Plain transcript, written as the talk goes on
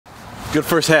Good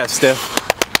first half, Steph.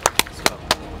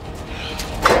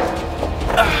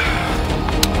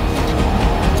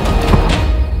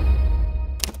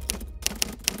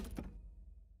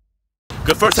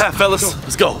 Good first half, fellas.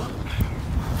 Let's go.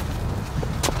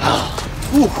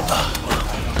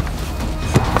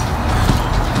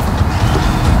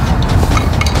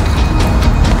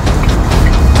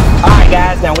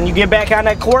 Guys, now when you get back on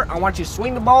that court, I want you to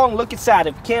swing the ball and look inside.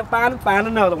 If you can't find it, find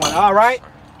another one. All right?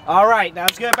 All right, now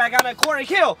let's get back on that court and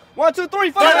kill. 1, 2,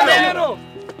 3, 4. I'm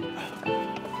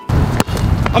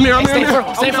here.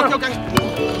 Stay firm. Okay.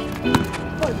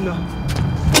 What? No.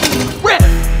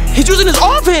 Ref! He's using his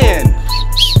offhand!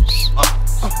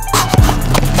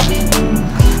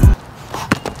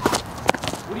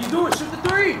 What are you doing? Shoot the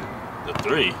 3. The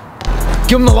 3?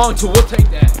 Give him the long two. We'll take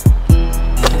that.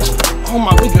 Oh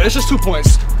my, we good. It's just 2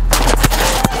 points.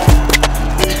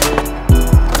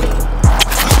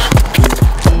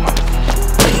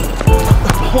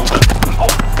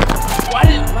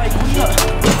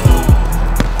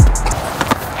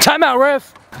 Timeout,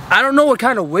 ref. I don't know what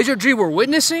kind of wizardry we're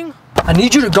witnessing. I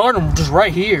need you to guard him just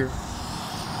right here.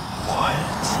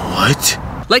 What?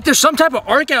 Like there's some type of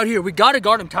arc out here. We gotta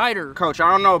guard him tighter. Coach, I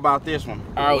don't know about this one.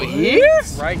 Out here?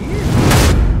 Right here.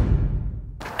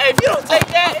 Hey, if you don't take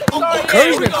that, it's already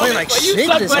Curry's been playing like shit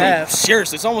this half.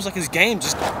 Seriously, it's almost like his game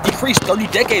just decreased 30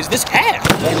 decades this half.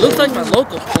 He looks like my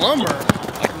local plumber.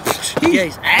 Yeah,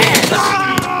 he's ass.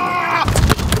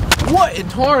 What in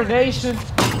tarnation?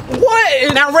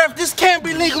 What? Now, ref, this can't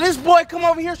be legal. This boy come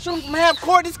over here shooting from half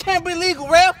court. This can't be legal,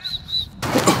 ref.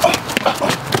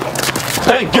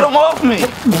 Hey, get him off me!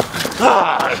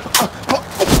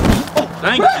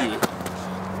 Thank you.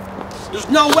 There's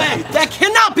no way. That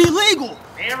cannot be legal.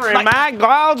 Never mind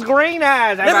God's green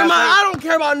eyes. Never mind. I don't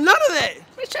care about none of that.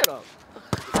 Hey, shut up.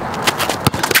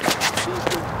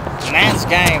 Tonight's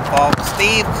game, folks.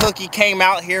 Steve Cookie came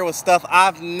out here with stuff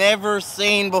I've never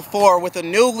seen before with a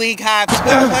new league high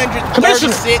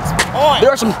 236 points.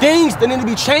 There are some things that need to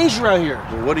be changed around here.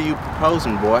 Well, what are you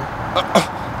proposing, boy?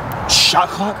 Shot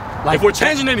clock? Like, if we're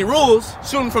changing any rules,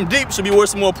 shooting from deep should be worth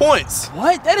some more points.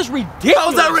 What? That is ridiculous. How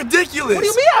is that ridiculous? What do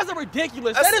you mean how's that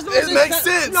ridiculous? That is it makes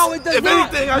sense. No, it does if not.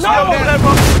 Anything, I should have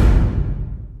that.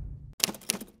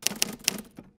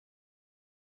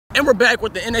 And we're back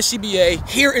with the NSCBA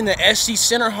here in the SC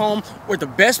Center home where the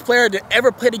best player to ever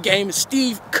play the game is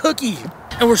Steve Cookie.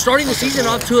 And we're starting the season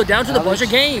off to a down to the buzzer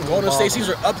game. Golden State Seas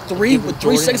are up 3 with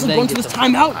 3 seconds to go into this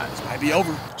timeout. This might be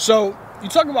over. So, you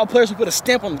talk about players who put a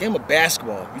stamp on the game of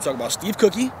basketball. You talk about Steve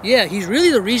Cookie. Yeah, he's really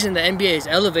the reason the NBA has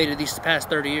elevated these past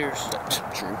 30 years.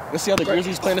 True. Let's see how the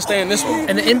Grizzlies plan to stay in this one.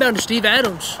 And the inbound to Steve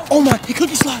Adams. Oh my, he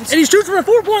Cookie slides. And he shoots from a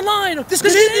 4-point line. This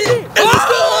is it. And let's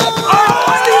go.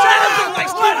 Steve Adams like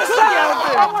Steve Cookie out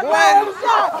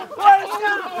there.